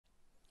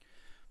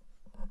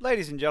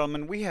Ladies and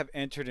gentlemen, we have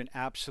entered an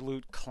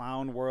absolute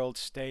clown world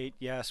state.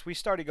 Yes, we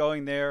started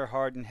going there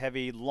hard and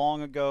heavy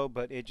long ago,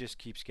 but it just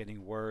keeps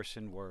getting worse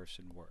and worse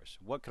and worse.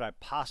 What could I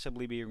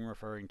possibly be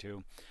referring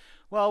to?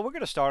 Well, we're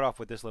going to start off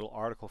with this little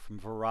article from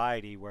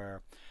Variety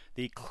where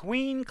the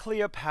Queen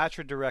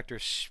Cleopatra director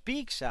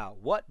speaks out.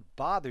 What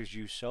bothers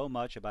you so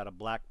much about a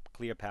black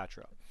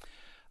Cleopatra?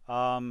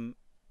 Um,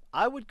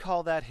 I would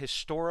call that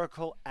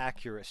historical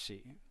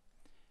accuracy.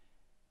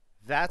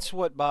 That's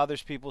what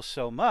bothers people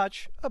so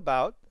much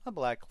about a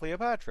black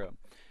Cleopatra.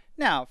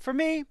 Now, for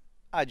me,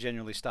 I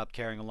genuinely stopped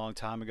caring a long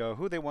time ago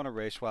who they want to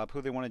race swap,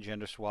 who they want to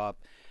gender swap.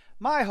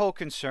 My whole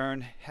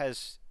concern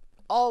has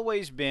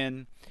always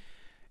been,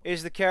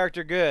 is the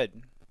character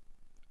good?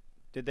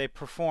 Did they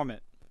perform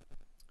it?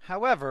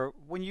 However,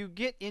 when you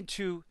get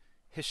into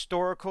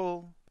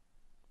historical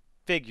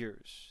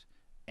figures,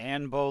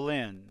 Anne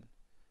Boleyn,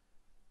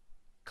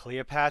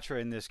 Cleopatra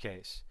in this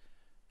case,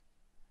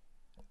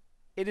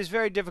 it is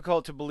very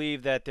difficult to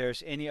believe that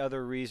there's any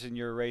other reason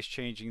you're race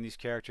changing these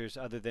characters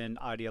other than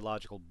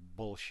ideological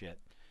bullshit.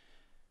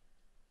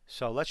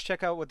 So let's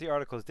check out what the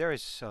article is. There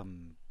is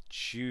some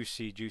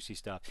juicy, juicy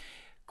stuff.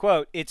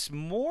 Quote, it's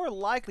more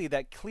likely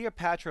that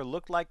Cleopatra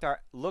looked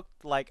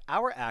like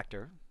our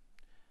actor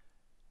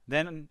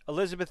than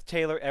Elizabeth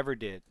Taylor ever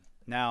did.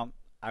 Now,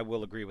 I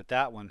will agree with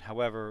that one.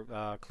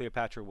 However,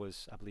 Cleopatra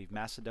was, I believe,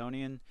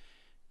 Macedonian,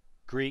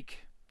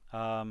 Greek.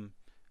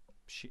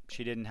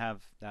 She didn't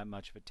have that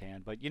much of a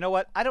tan. But you know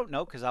what? I don't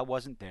know because I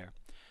wasn't there.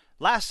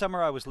 Last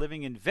summer I was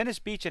living in Venice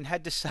Beach and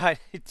had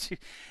decided to...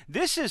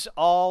 This is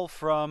all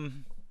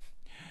from...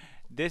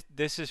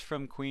 This is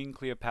from Queen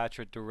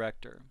Cleopatra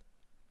director.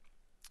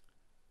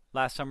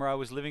 Last summer I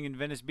was living in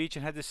Venice Beach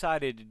and had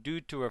decided, due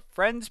to a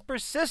friend's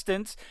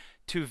persistence,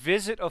 to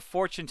visit a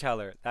fortune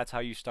teller. That's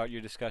how you start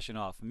your discussion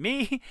off.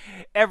 Me,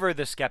 ever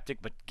the skeptic,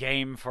 but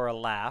game for a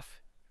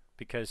laugh,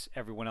 because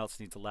everyone else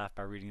needs to laugh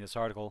by reading this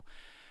article,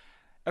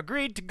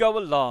 agreed to go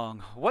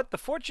along. What the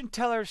fortune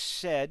teller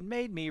said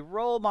made me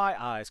roll my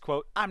eyes.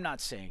 Quote, I'm not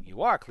saying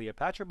you are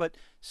Cleopatra, but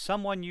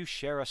someone you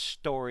share a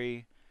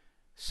story.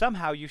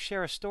 Somehow you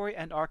share a story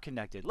and are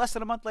connected. Less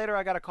than a month later,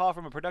 I got a call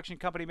from a production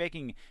company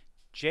making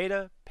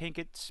Jada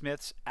Pinkett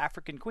Smith's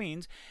African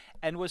Queens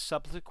and was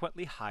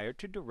subsequently hired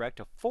to direct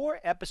a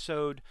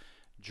 4-episode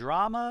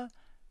drama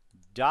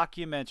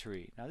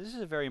documentary. Now, this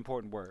is a very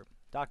important word,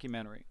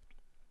 documentary.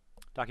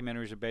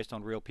 Documentaries are based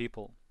on real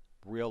people,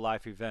 real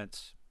life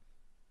events.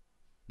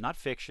 Not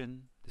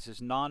fiction. This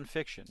is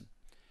non-fiction.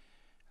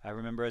 I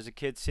remember as a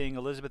kid seeing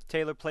Elizabeth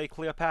Taylor play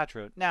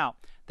Cleopatra. Now,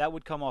 that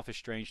would come off as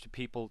strange to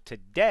people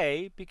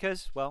today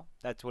because, well,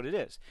 that's what it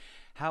is.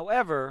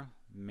 However,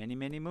 many,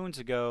 many moons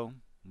ago,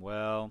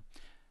 well,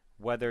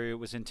 whether it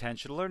was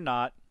intentional or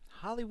not,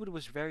 Hollywood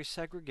was very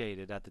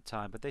segregated at the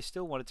time, but they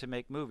still wanted to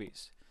make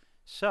movies.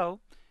 So,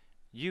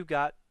 you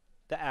got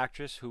the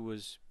actress who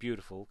was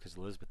beautiful, because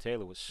Elizabeth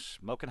Taylor was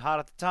smoking hot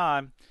at the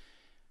time,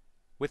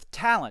 with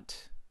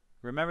talent.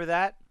 Remember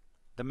that?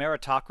 The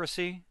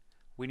meritocracy?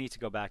 We need to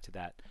go back to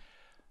that.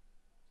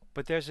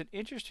 But there's an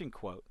interesting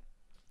quote.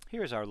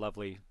 Here's our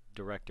lovely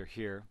director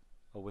here,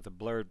 with a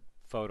blurred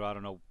photo. I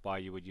don't know why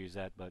you would use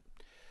that, but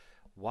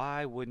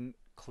why wouldn't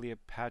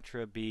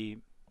Cleopatra be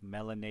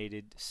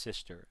melanated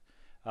sister?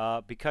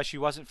 Because she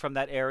wasn't from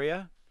that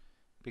area?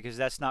 Because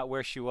that's not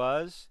where she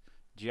was?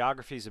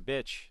 Geography's a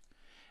bitch.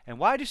 And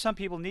why do some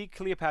people need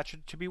Cleopatra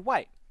to be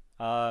white?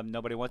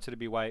 Nobody wants her to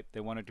be white.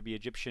 They want her to be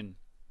Egyptian,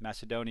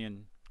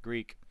 Macedonian,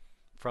 Greek,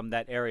 from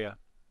that area.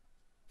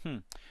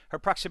 Her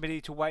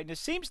proximity to whiteness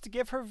seems to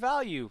give her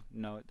value.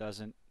 No, it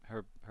doesn't.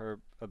 Her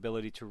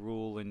ability to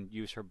rule and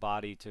use her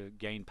body to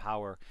gain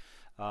power.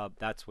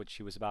 That's what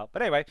she was about.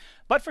 But anyway,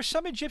 but for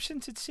some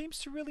Egyptians, it seems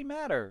to really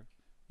matter.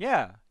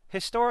 Yeah,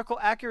 historical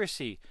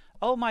accuracy.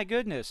 Oh my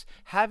goodness,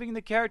 having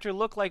the character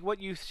look like what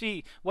you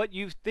see, what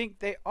you think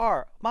they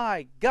are.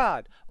 My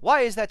God,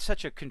 why is that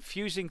such a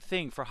confusing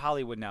thing for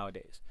Hollywood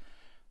nowadays?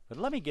 But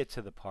let me get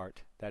to the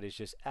part that is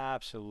just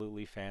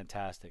absolutely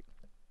fantastic.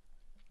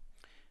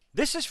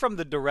 This is from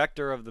the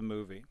director of the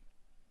movie.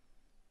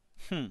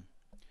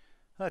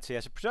 Let's see.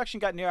 As the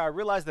production got near, I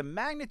realized the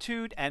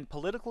magnitude and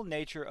political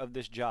nature of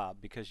this job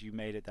because you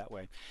made it that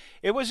way.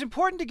 It was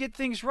important to get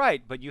things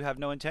right, but you have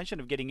no intention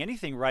of getting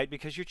anything right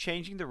because you're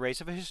changing the race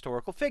of a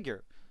historical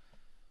figure,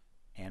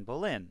 Anne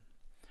Boleyn,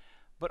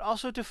 but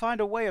also to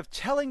find a way of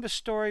telling the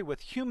story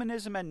with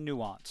humanism and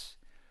nuance.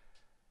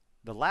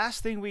 The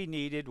last thing we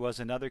needed was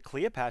another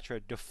Cleopatra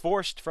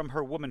divorced from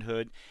her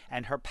womanhood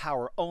and her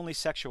power only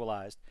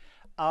sexualized.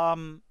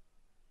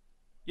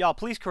 Y'all,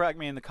 please correct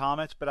me in the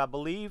comments, but I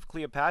believe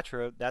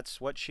Cleopatra,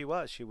 that's what she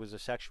was. She was a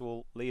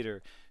sexual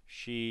leader.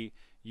 She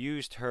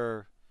used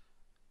her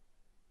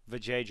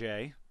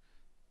vajayjay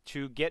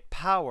to get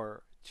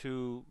power,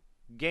 to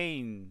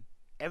gain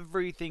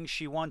everything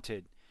she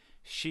wanted.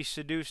 She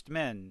seduced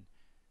men.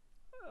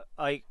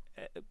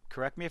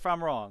 Correct me if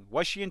I'm wrong.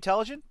 Was she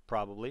intelligent?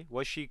 Probably.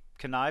 Was she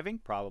conniving?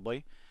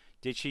 Probably.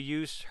 Did she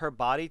use her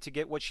body to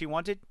get what she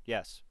wanted?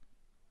 Yes.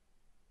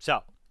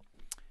 So,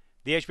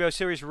 The HBO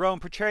series Rome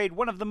portrayed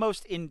one of the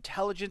most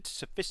intelligent,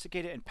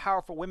 sophisticated, and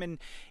powerful women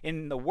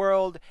in the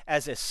world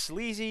as a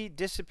sleazy,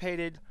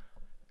 dissipated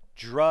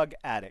drug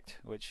addict,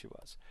 which she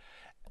was.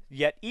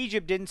 Yet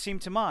Egypt didn't seem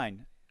to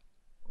mind.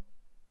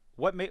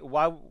 Why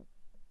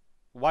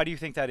do you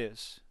think that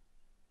is?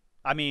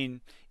 I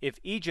mean, if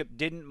Egypt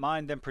didn't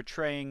mind them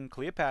portraying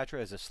Cleopatra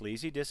as a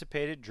sleazy,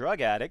 dissipated drug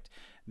addict,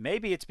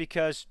 maybe it's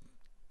because,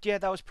 yeah,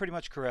 that was pretty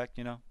much correct,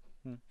 you know.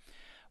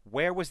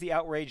 Where was the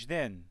outrage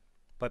then?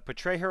 But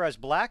portray her as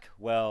black?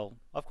 Well,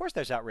 of course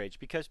there's outrage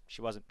because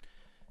she wasn't.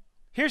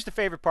 Here's the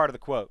favorite part of the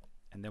quote,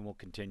 and then we'll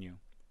continue.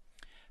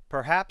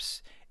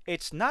 Perhaps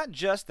it's not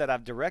just that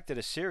I've directed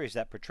a series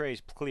that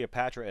portrays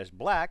Cleopatra as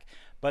black,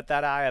 but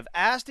that I have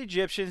asked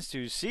Egyptians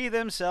to see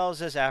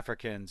themselves as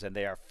Africans, and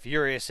they are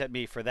furious at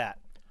me for that.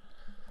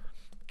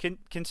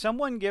 Can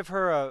someone give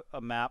her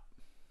a map?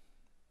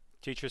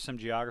 Teach her some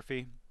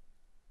geography?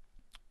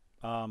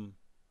 Um,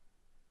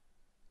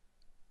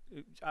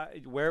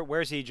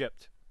 where's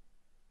Egypt?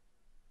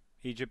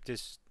 Egypt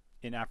is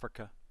in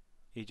Africa.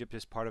 Egypt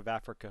is part of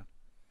Africa.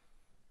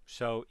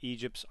 So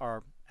Egypts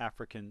are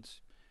Africans.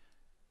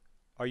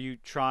 Are you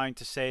trying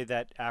to say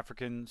that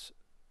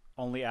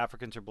only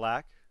Africans are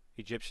black?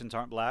 Egyptians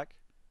aren't black?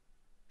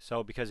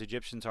 So because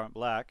Egyptians aren't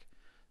black,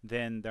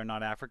 then they're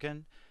not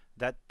African?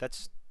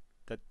 That's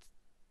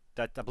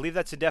I believe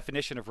that's the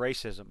definition of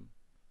racism.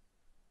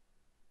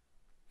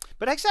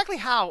 But exactly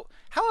how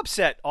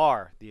upset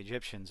are the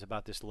Egyptians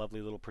about this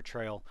lovely little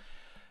portrayal?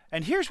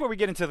 And here's where we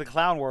get into the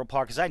clown world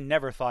part, because I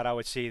never thought I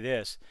would see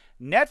this.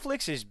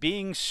 Netflix is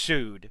being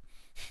sued.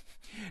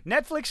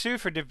 Netflix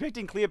sued for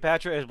depicting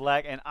Cleopatra as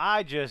black, and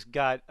I just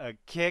got a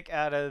kick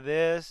out of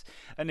this.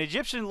 An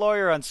Egyptian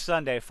lawyer on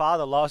Sunday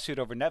filed a lawsuit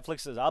over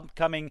Netflix's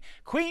upcoming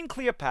Queen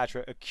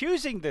Cleopatra,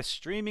 accusing the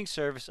streaming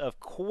service of,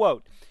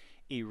 quote,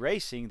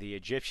 erasing the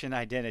Egyptian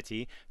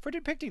identity for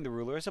depicting the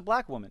ruler as a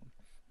black woman.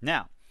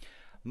 Now,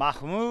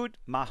 Mahmoud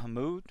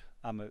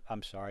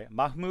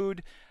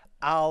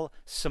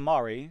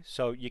al-Samari,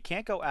 so you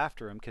can't go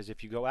after him, because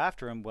if you go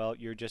after him, well,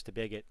 you're just a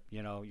bigot,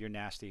 you know, you're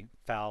nasty,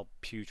 foul,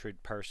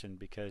 putrid person,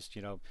 because,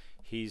 you know,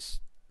 he's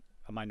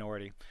a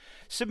minority,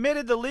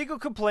 submitted the legal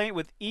complaint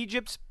with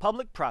Egypt's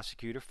public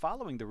prosecutor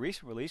following the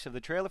recent release of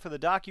the trailer for the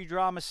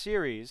docudrama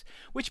series,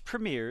 which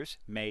premieres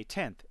May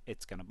 10th.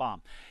 It's gonna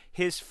bomb.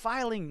 His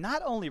filing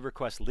not only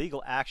requests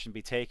legal action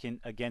be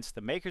taken against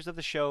the makers of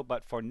the show,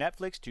 but for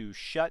Netflix to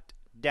shut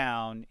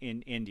down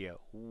in India.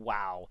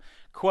 Wow.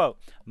 Quote,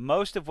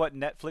 most of what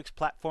Netflix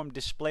platform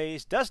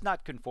displays does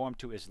not conform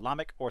to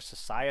Islamic or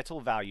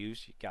societal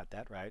values, you got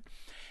that right,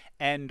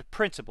 and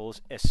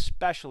principles,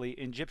 especially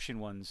Egyptian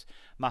ones,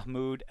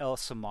 Mahmoud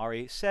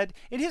el-Samari said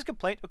in his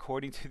complaint,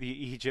 according to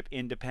the Egypt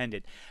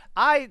Independent.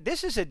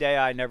 This is a day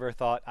I never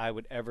thought I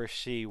would ever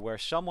see, where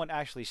someone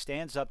actually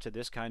stands up to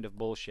this kind of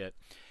bullshit.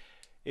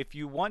 If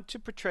you want to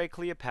portray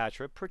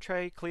Cleopatra,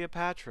 portray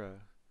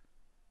Cleopatra.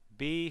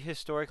 Be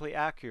historically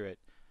accurate.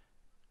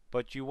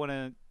 But you want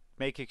to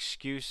make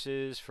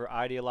excuses for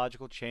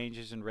ideological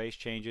changes and race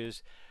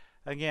changes.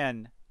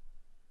 Again,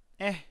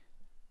 I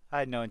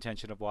had no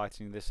intention of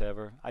watching this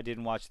ever. I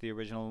didn't watch the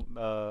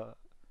original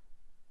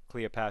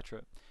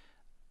Cleopatra.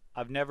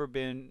 I've never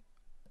been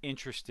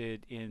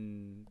interested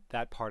in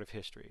that part of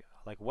history.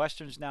 I like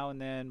westerns now and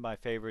then. My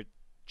favorite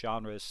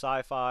genre is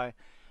sci-fi.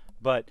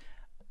 But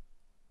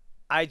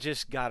I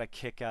just got a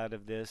kick out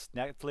of this.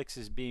 Netflix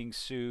is being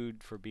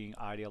sued for being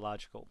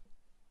ideological.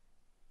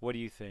 What do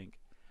you think?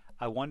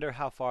 I wonder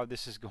how far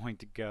this is going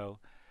to go.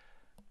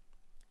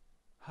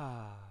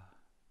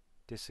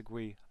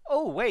 Disagree.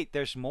 Oh, wait,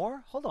 there's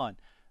more? Hold on.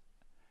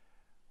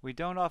 We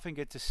don't often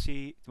get to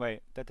see...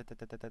 Wait. Let's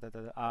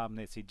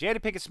see. Jada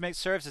Pinkett Smith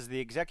serves as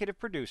the executive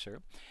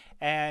producer,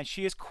 and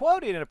she is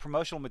quoted in a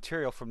promotional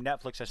material from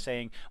Netflix as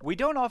saying, we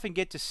don't often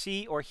get to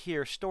see or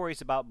hear stories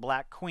about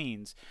black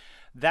queens.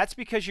 That's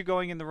because you're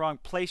going in the wrong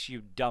place,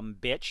 you dumb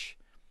bitch.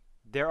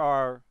 There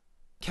are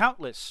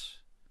countless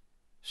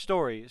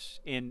stories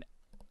in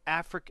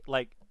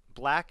like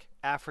black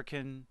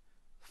African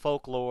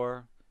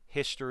folklore,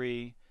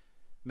 history,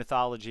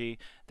 mythology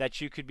that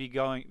you could be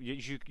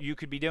you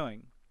could be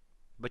doing,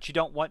 but you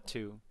don't want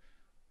to.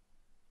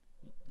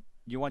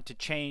 You want to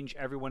change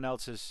everyone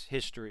else's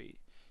history.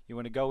 You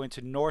want to go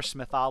into Norse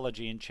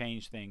mythology and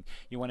change things.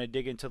 You want to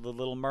dig into the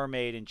Little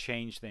Mermaid and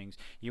change things.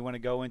 You want to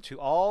go into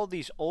all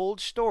these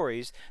old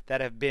stories that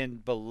have been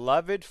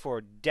beloved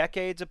for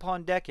decades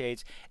upon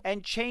decades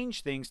and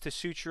change things to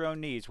suit your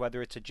own needs,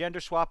 whether it's a gender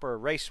swap or a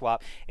race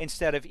swap,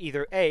 instead of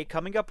either A,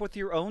 coming up with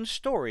your own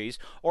stories,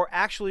 or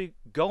actually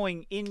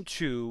going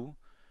into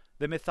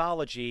the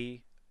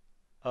mythology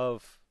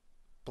of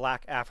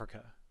Black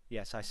Africa.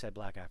 Yes, I said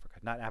Black Africa,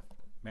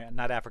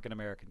 not African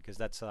American, because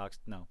that sucks.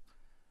 No.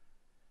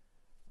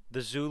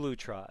 The Zulu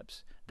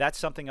tribes. That's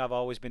something I've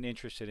always been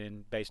interested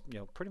in, based,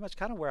 pretty much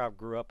kind of where I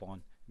grew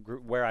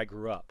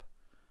up.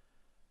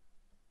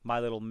 My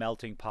little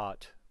melting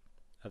pot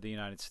of the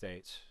United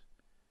States.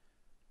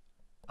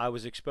 I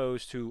was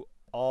exposed to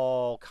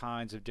all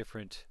kinds of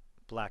different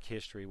black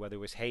history, whether it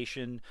was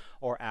Haitian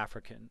or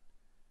African.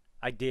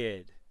 I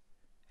did.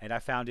 and I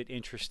found it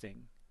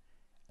interesting.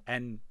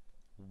 And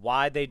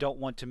why they don't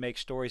want to make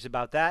stories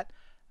about that,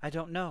 I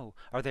don't know.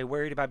 Are they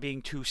worried about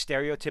being too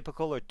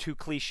stereotypical or too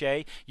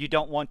cliche? You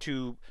don't want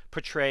to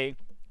portray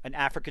an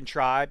African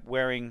tribe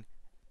wearing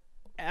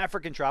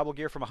African tribal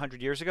gear from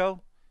 100 years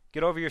ago?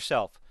 Get over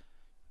yourself.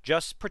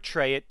 Just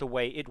portray it the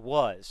way it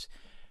was.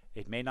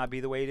 It may not be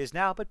the way it is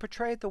now, but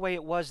portray it the way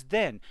it was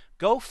then.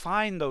 Go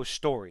find those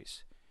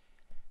stories.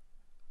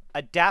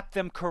 Adapt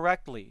them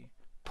correctly.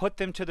 Put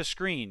them to the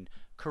screen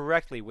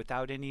correctly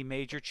without any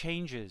major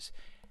changes.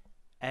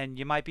 And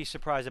you might be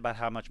surprised about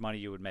how much money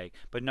you would make.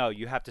 But no,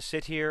 you have to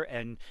sit here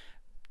and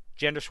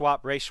gender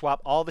swap, race swap,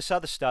 all this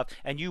other stuff,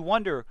 and you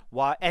wonder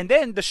why. And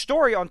then the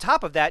story on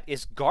top of that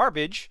is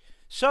garbage,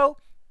 so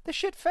the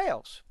shit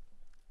fails.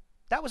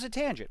 That was a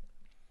tangent.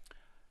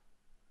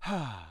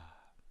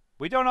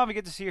 We don't often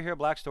get to see or hear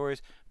black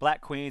stories,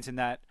 black queens, and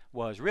that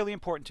was really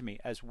important to me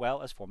as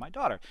well as for my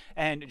daughter.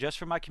 And just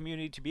for my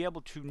community to be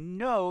able to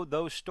know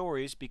those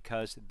stories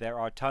because there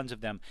are tons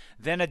of them.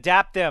 Then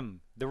adapt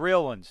them, the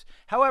real ones.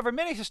 However,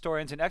 many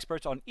historians and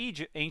experts on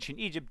ancient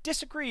Egypt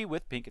disagree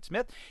with Pinkett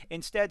Smith,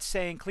 instead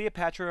saying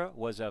Cleopatra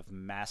was of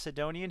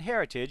Macedonian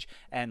heritage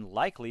and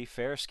likely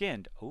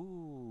fair-skinned.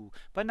 Ooh,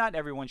 but not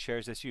everyone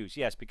shares this view.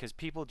 Yes, because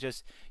people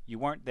just, you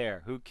weren't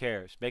there. Who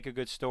cares? Make a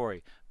good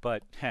story.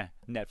 But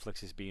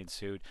Netflix is being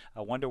sued.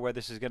 I wonder where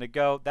this is going to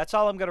go. That's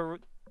all I'm going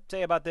to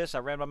say about this. I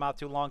ran my mouth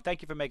too long.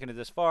 Thank you for making it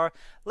this far.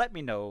 Let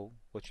me know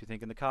what you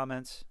think in the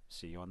comments.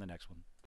 See you on the next one.